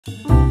Hey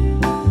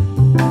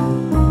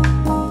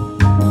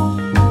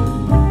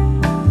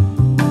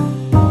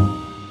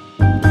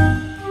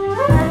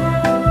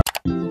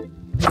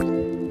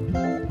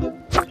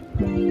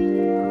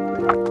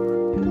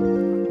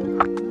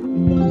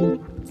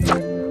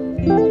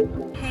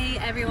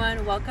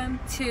everyone, welcome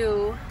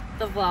to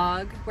the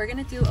vlog. We're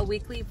gonna do a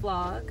weekly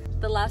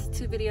vlog. The last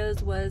two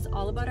videos was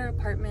all about our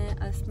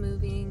apartment, us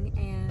moving,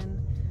 and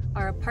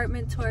our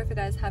apartment tour. If you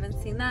guys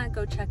haven't seen that,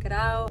 go check it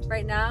out.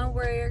 Right now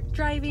we're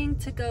driving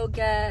to go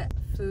get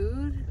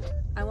food.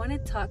 I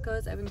wanted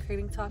tacos. I've been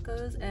craving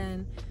tacos,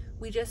 and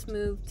we just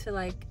moved to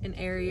like an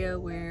area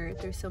where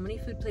there's so many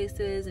food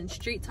places and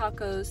street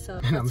tacos. So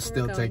and I'm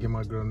still taking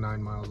my grill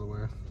 9 miles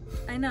away.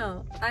 I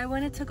know. I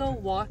wanted to go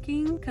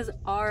walking because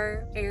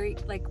our area,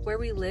 like where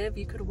we live,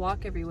 you could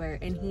walk everywhere,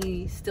 and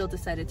he still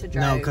decided to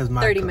drive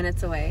 30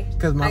 minutes away.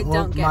 Because my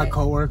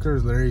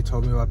coworkers literally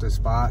told me about this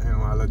spot, and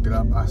when I looked it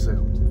up, I said,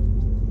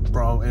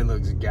 bro, it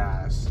looks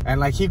gas. And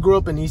like, he grew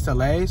up in East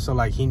LA, so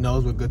like he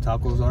knows what good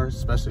tacos are,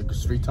 especially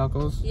street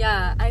tacos.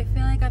 Yeah, I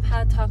feel like I've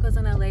had tacos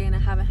in LA and I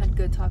haven't had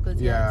good tacos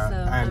yet. So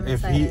and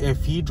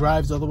if he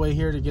drives all the way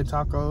here to get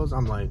tacos,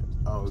 I'm like,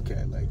 oh,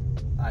 okay, like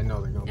I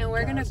know they're gonna be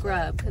we're gonna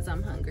grub because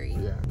I'm hungry.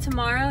 Yeah.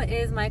 Tomorrow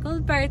is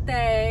Michael's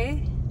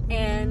birthday,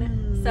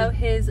 and so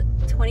his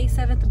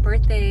 27th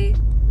birthday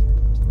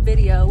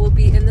video will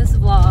be in this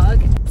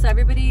vlog. So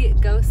everybody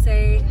go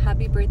say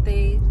happy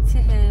birthday to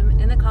him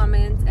in the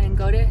comments, and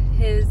go to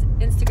his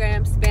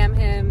Instagram, spam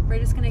him. We're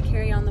just gonna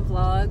carry on the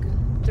vlog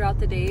throughout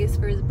the days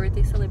for his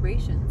birthday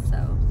celebration,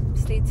 so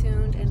stay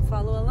tuned and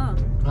follow along.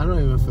 I don't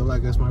even feel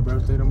like it's my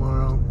birthday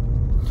tomorrow.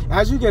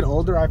 As you get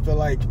older, I feel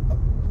like,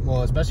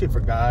 well, especially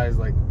for guys,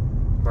 like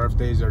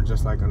birthdays are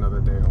just like another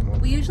day almost.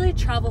 We usually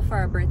travel for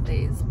our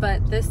birthdays,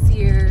 but this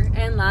year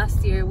and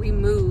last year we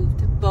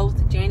moved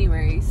both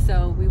January,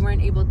 so we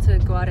weren't able to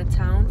go out of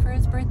town for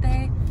his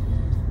birthday,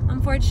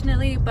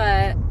 unfortunately.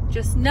 But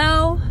just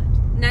know,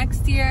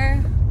 next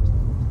year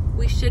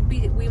we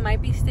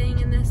might be staying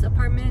in this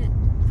apartment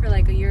for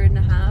like a year and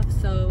a half,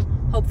 so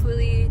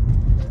hopefully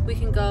we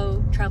can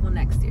go travel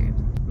next year.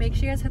 Make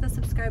sure you guys hit the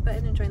subscribe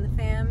button and join the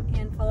fam,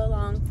 and follow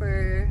along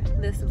for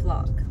this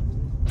vlog.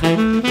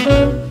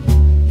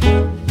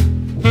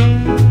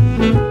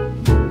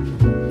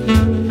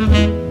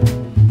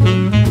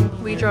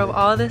 We drove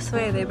all this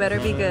way. They better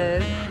be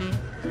good.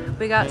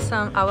 We got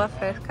some agua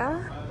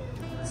fresca,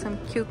 some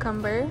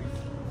cucumber,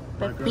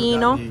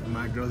 pepino.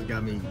 My girls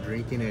got me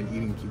drinking and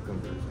eating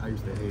cucumbers. I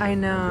used to hate I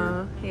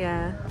know,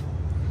 yeah.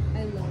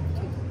 I love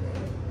cucumber.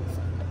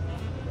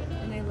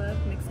 And I love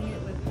mixing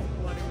it with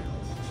watermelon.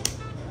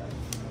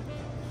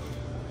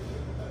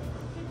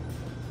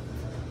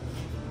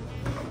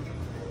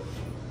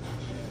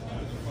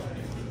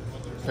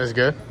 That's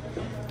good?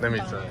 Let me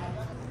try.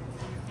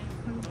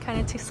 Kind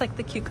of tastes like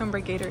the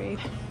cucumber Gatorade.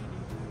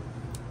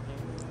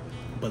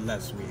 But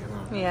less sweet,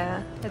 huh?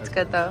 Yeah, it's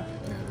good though.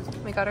 Yeah,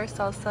 we got our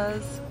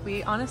salsas.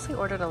 We honestly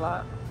ordered a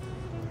lot.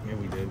 Yeah,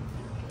 we did.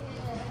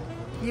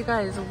 You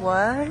guys,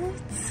 what?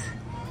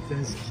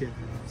 That's cute.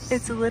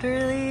 It's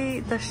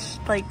literally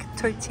like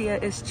tortilla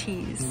is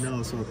cheese.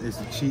 No, so it's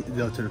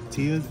the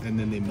tortillas, and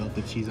then they melt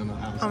the cheese on the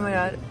outside. Oh my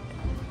god,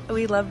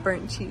 we love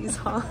burnt cheese,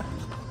 huh?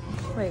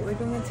 Wait, we're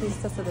doing a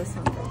taste test of this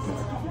one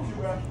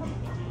first.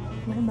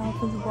 My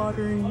mouth is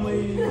watering,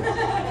 wait.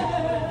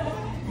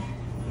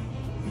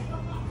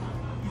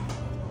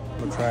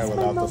 We'll try it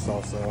without the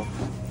salsa.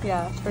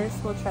 Yeah,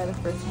 first we'll try the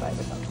first bite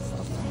without the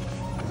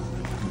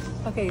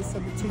salsa. Okay, so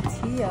the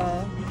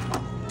tortilla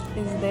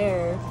is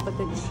there, but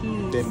the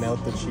cheese... They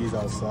melt the cheese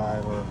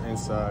outside or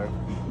inside.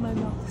 My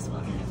mouth is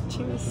watering.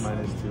 Cheers. Mine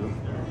is too.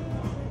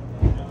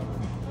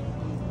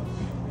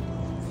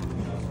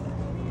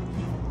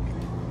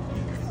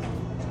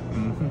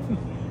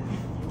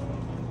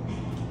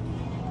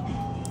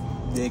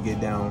 Dig it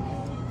down.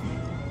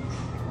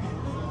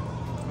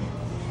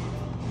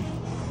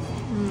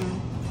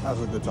 That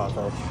was a good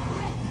taco.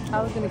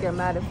 I was gonna get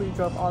mad if we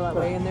drove all that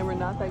way and they were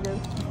not that good.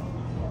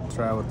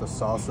 Try it with the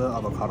salsa,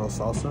 avocado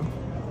salsa.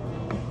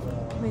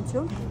 Me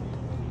too.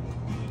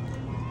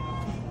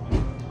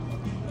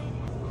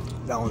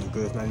 That one's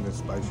good. It's not even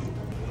spicy.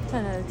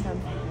 10 out of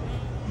 10.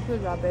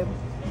 Good job, babe.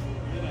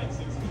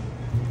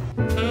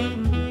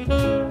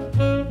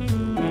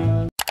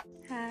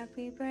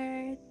 Happy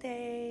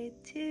birthday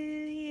to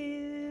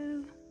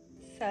you.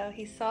 So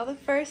he saw the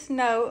first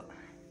note.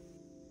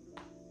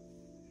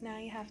 Now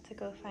you have to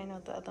go find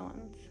out the other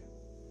ones.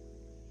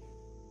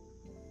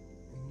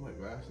 My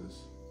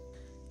glasses.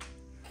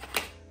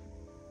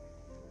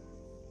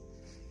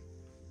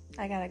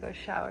 I gotta go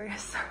shower,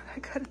 so I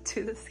gotta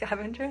do the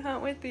scavenger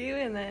hunt with you,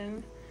 and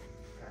then...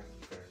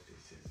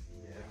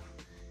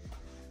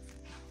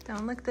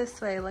 Don't look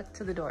this way, look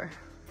to the door.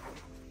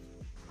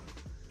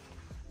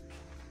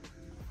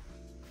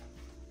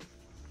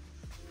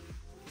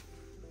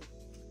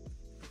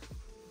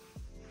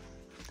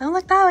 Don't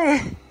look that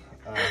way.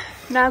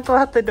 Now go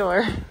out the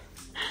door.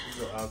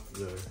 Go out the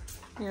door.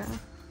 Yeah.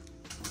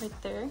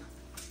 Right there.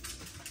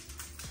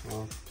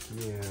 Oh,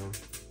 yeah.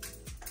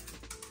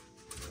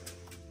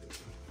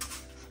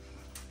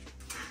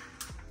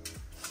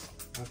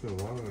 I've been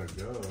wanting to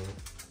go.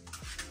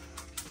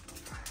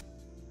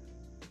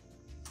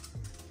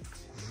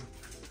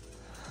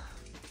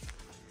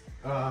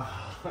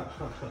 Oh,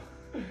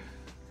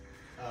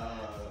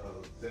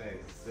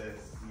 thanks,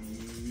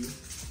 sexy.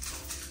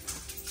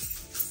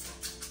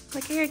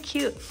 Look at your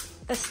cute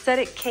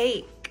aesthetic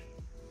cake.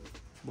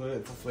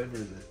 What flavor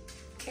is it?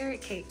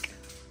 Carrot cake.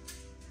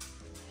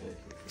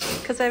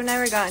 Because I've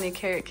never gotten a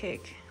carrot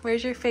cake.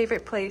 Where's your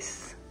favorite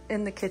place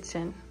in the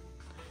kitchen?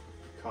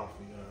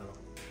 Coffee now.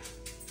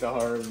 The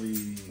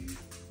Harvey's.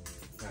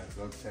 I have to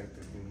go check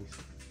the things.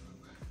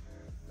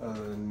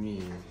 Other than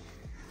me.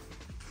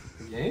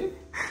 The game?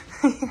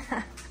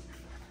 Yeah.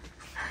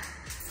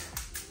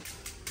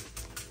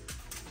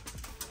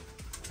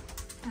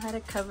 I had to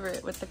cover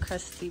it with the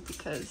crusty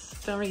because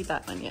don't read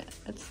that one yet.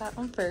 It's that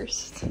one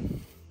first.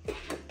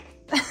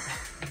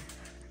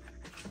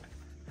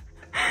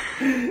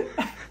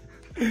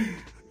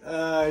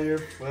 Ah, you're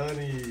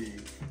funny.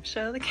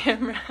 Show the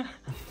camera.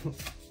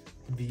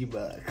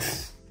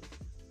 V-Bucks.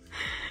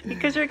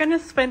 Because you're gonna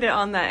spend it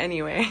on that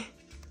anyway.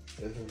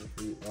 This is the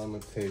fruit on the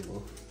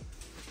table.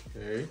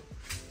 Okay.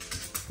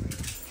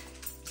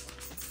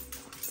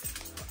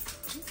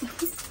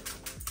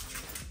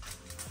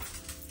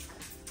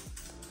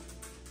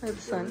 Or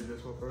the sun.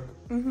 This one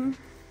first? Mm-hmm.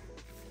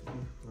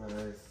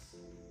 Nice.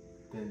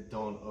 Then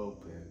don't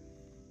open.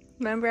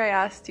 Remember I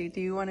asked you,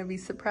 do you want to be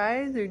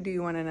surprised or do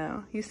you want to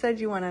know? You said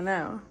you want to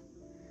know.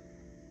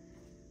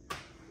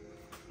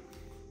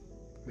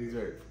 These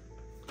are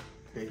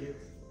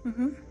tickets?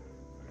 Mm-hmm.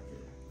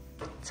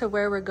 To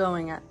where we're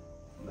going at.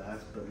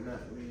 Last but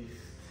not least.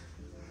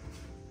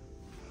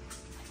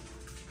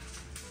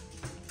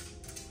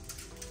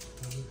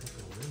 Look at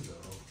the window.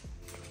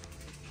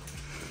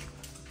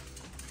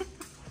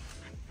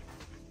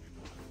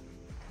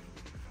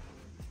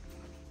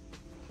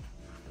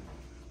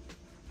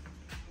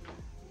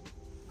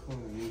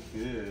 Come use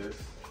this.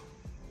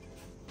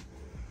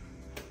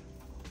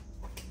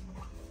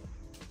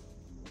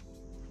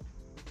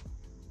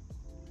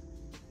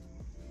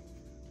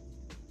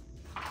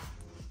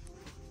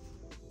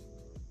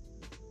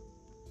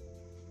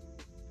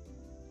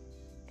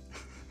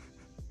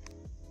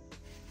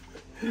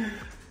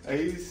 Are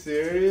you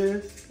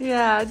serious?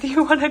 Yeah, do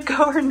you want to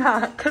go or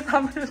not? Because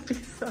I'm going to be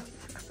so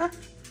sad.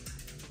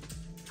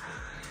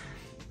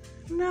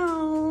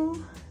 No,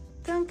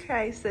 don't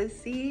cry,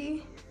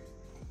 sissy.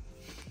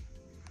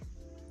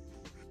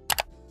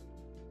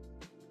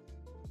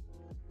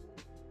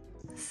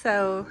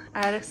 So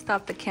I had to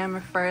stop the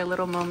camera for a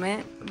little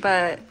moment,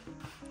 but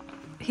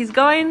he's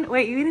going,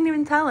 wait, you didn't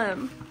even tell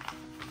him.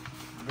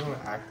 I'm going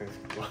to acting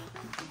school.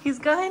 He's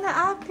going to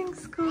acting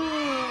school.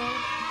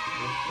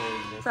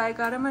 So I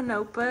got him a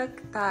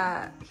notebook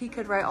that he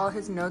could write all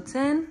his notes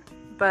in,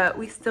 but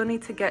we still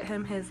need to get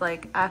him his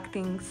like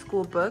acting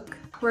school book.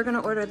 We're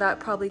gonna order that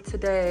probably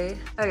today.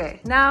 Okay,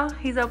 now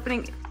he's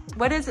opening.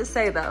 What does it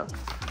say though?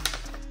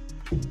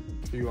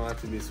 If you want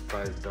to be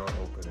surprised, don't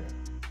open it.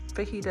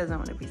 But he doesn't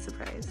want to be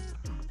surprised.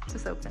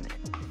 Just open it.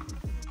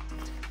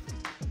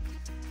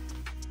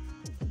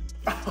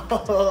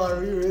 Oh,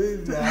 are you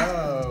really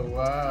down?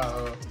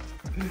 Wow.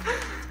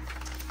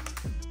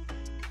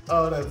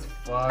 Oh, that's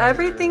fire.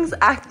 Everything's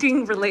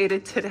acting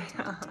related today.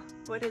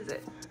 What is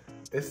it?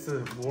 It's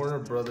the Warner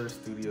Brothers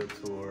Studio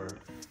Tour.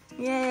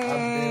 Yay.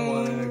 I've been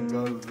wanting to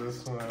go to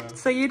this one.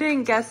 So you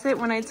didn't guess it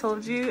when I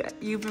told you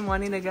you've been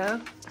wanting to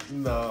go?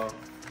 No.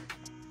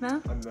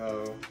 No?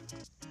 No.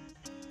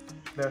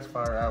 That's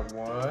fire at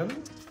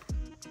 1.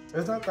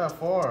 It's not that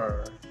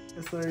far.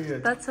 It's literally a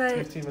That's why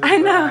 15 minute I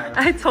know. drive.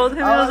 I told him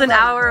it was an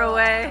hour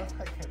away.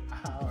 Like an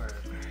hour.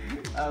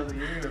 I was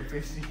like, you're gonna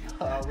piss me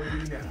off. What do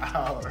you mean an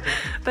hour?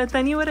 But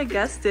then you would have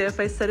guessed it if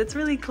I said it's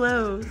really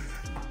close.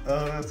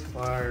 Oh, that's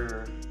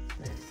fire.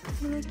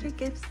 You like your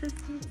gifts this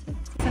year?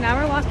 So now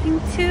we're walking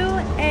to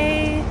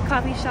a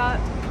coffee shop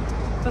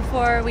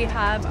before we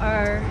have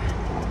our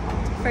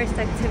first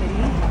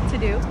activity to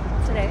do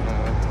today.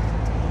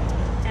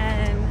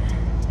 And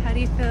how do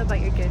you feel about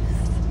your gifts?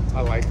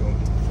 I like them.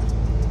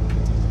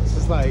 It's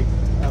just like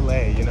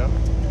LA, you know?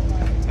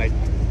 Like,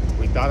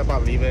 we thought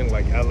about leaving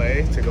like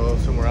LA to go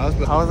somewhere else,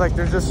 but I was like,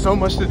 there's just so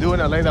much to do in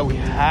LA that we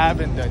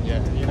haven't done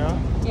yet, you know?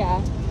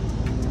 Yeah.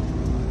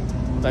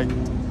 Like,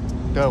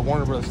 the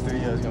Warner Bros.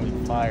 Studio is gonna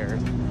be fire.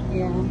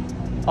 Yeah.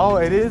 Oh,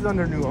 it is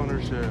under new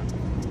ownership.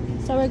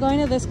 So we're going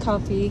to this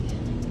coffee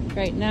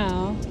right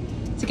now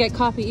to get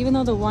coffee, even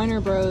though the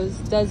Warner Bros.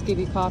 Does give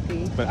you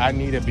coffee. But I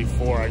need it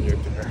before I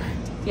get there.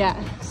 Yeah,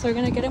 so we're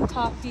gonna get him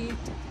coffee,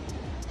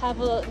 have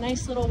a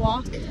nice little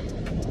walk,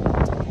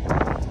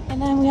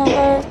 and then we have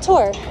our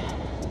tour.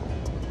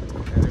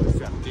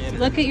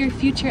 Look at your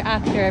future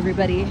actor,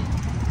 everybody.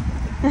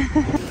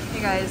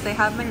 Hey guys, they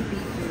have my beet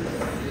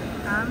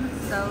juice. I'm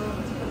so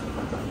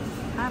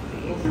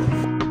happy.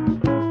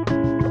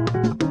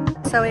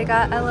 So we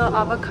got a little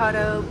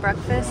avocado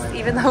breakfast,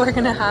 even though we're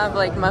gonna have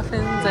like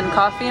muffins and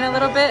coffee in a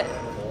little bit.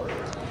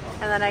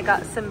 And then I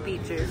got some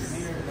beet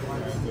juice.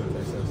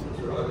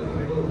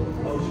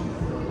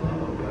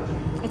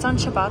 It's on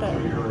ciabatta.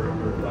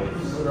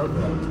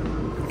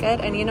 good.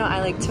 And you know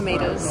I like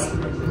tomatoes.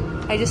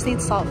 I just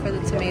need salt for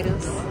the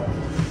tomatoes.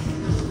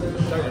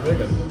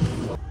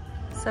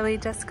 So we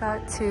just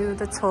got to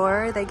the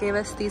tour. They gave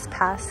us these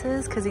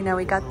passes because you know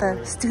we got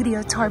the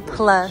Studio Tour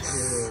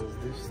Plus.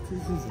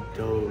 This is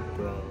dope,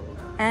 bro.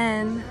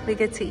 And we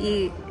get to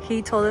eat.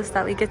 He told us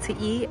that we get to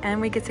eat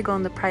and we get to go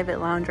in the private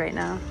lounge right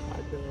now.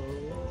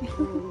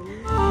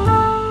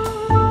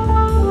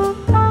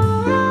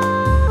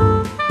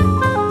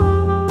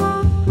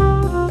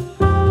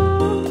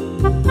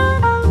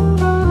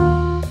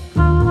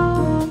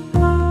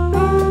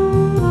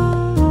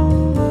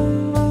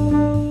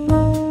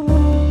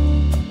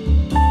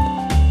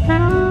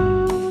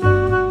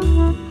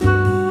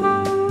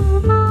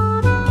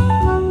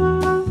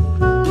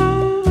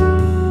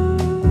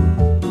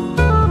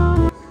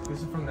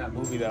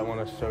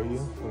 Show you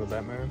from the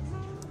Batman.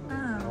 Oh.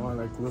 I want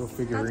like little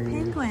figurines. That's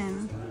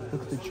Penguin.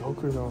 Look at the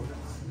Joker though.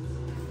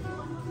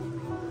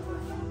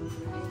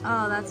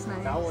 Oh, that's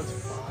nice. That one's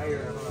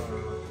fire.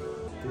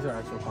 These are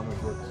actual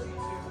comic books.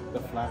 The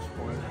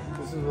Flashpoint.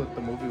 This is what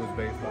the movie was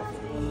based off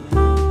of.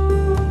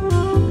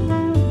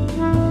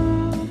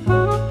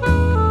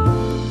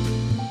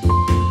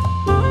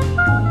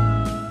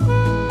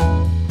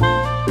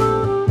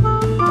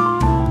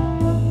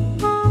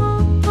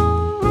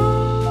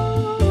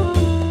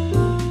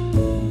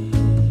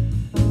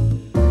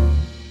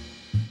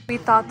 We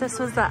thought this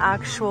was the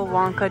actual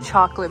Wonka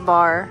chocolate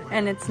bar,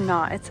 and it's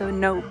not. It's a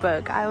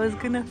notebook. I was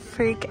gonna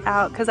freak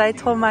out because I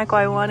told Michael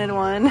I wanted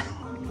one.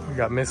 We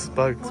got Miss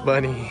Bugs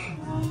Bunny.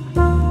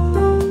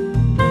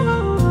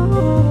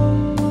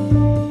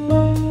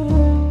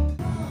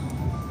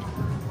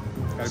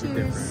 Gotta be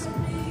different.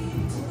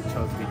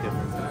 Chose to be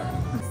different.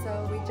 So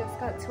we just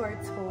got to our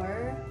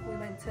tour. We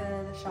went to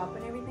the shop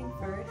and everything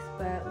first,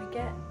 but we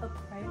get a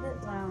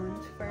private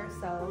lounge for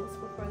ourselves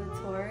before the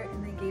tour,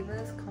 and they gave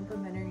us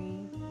complimentary.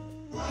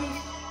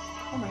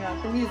 Oh my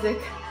god, the music.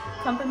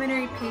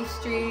 Complimentary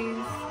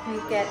pastries.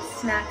 We get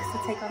snacks to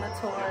take on the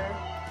tour.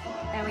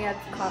 And we have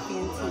coffee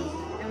and tea.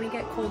 And we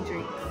get cold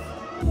drinks.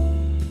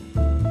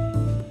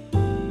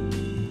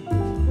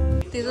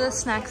 These are the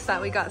snacks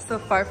that we got so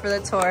far for the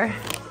tour.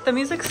 The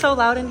music's so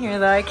loud in here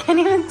though, I can't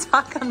even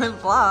talk on the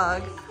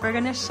vlog. We're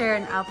gonna share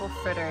an apple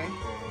fritter,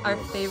 our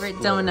favorite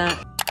donut.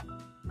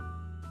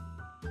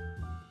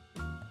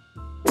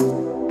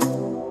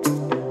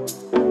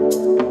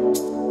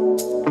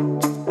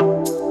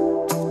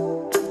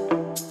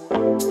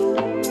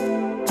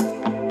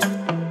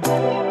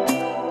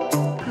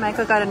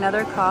 Michael got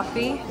another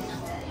coffee.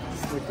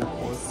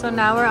 So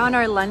now we're on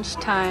our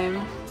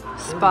lunchtime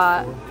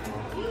spot.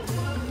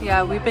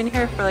 Yeah, we've been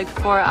here for like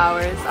 4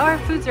 hours. Oh, our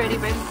food's ready,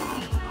 babe.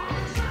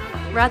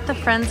 We're at the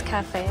Friends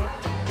Cafe.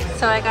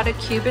 So I got a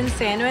Cuban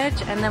sandwich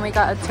and then we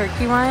got a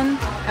turkey one.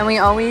 And we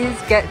always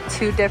get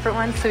 2 different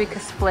ones so we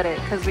could split it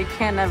because we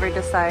can't ever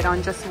decide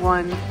on just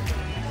one.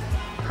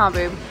 Huh,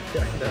 babe?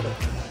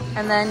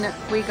 And then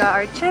we got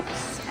our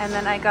chips and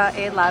then I got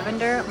a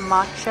lavender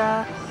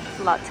matcha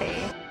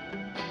latte.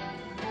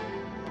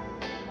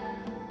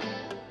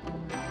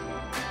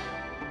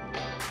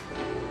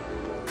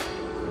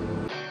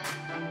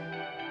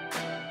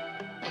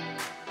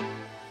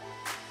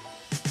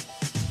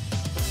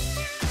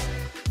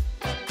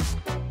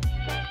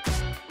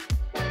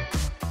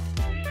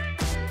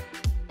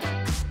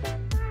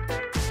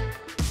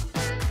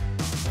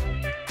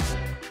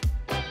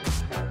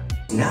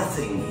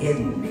 Nothing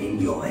hidden in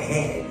your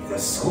head the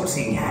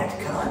sorting hat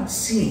can't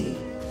see.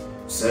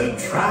 So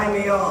try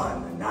me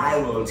on and I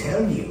will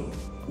tell you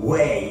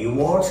where you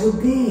ought to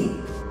be.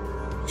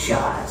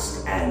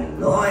 Just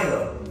and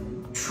loyal,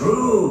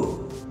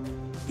 true.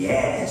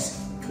 Yes,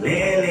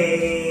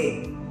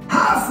 clearly,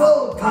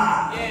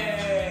 Hufflepuff!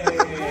 Yay!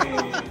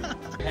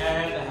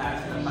 Head, the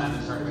hat's gonna find the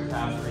perfect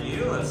path for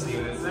you. Let's see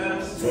what it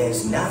says.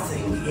 There's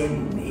nothing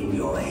hidden in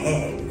your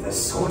head the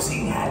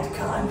sorting hat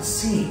can't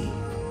see.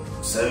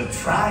 So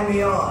try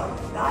me on,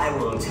 and I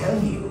will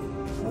tell you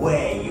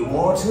where you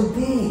ought to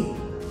be.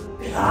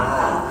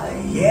 Ah,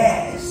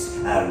 yes,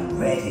 a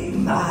ready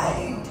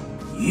mind.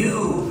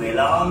 You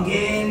belong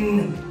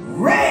in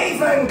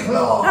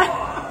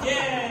Ravenclaw!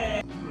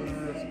 Yay!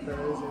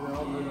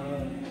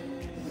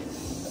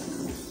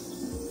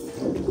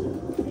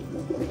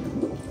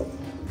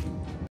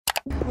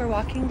 We're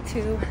walking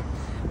to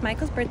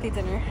Michael's birthday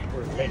dinner.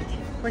 We're late.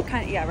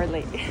 We're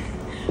late.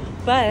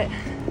 But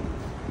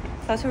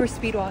that's why we're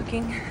speed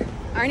walking.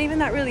 Aren't even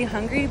that really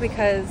hungry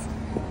because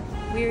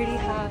we already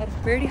had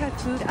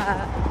food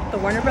at the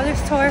Warner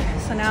Brothers tour.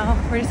 So now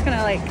we're just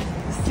gonna like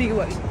see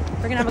what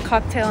we're gonna have a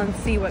cocktail and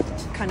see what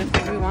kind of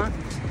food we want.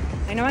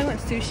 I know I want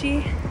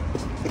sushi,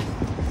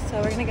 so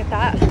we're gonna get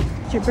that.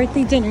 It's your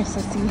birthday dinner,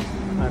 Sissy.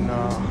 I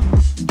know.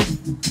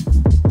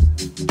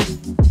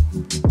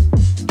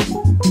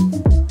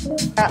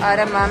 Got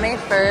edamame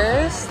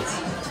first.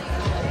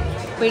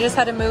 We just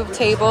had to move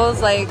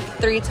tables like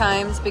 3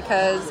 times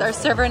because our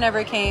server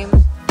never came.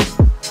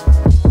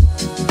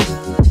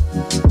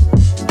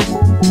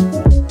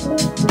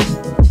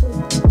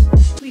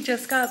 We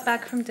just got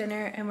back from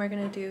dinner and we're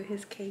gonna do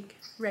his cake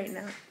right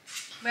now.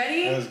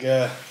 Ready? That was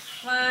good.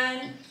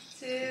 1,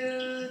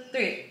 2,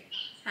 3.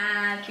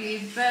 Happy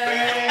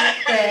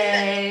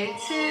birthday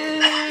to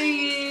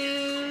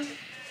you.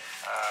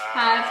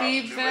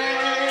 Happy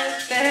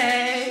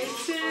birthday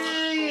to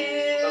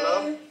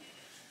you.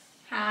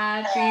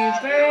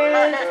 Happy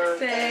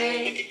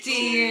birthday,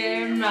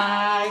 dear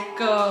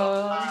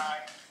Michael.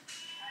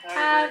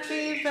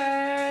 Happy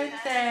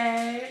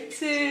birthday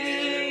to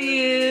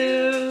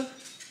you.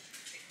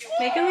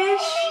 Make a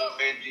wish.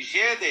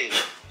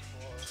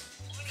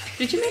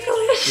 Did you make a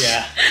wish?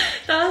 Yeah.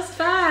 That was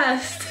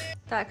fast.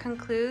 That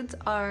concludes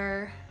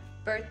our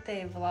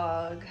birthday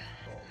vlog.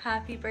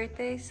 Happy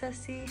birthday,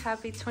 Sussy.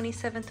 Happy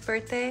 27th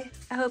birthday.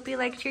 I hope you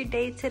liked your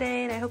day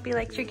today and I hope you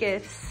liked your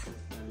gifts.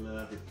 I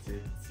love it,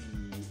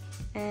 Titsy.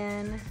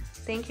 And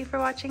thank you for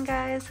watching,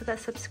 guys. Hit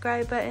that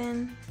subscribe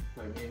button.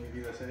 Like Amy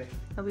Vida say.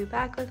 I'll be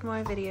back with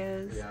more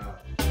videos. Yeah.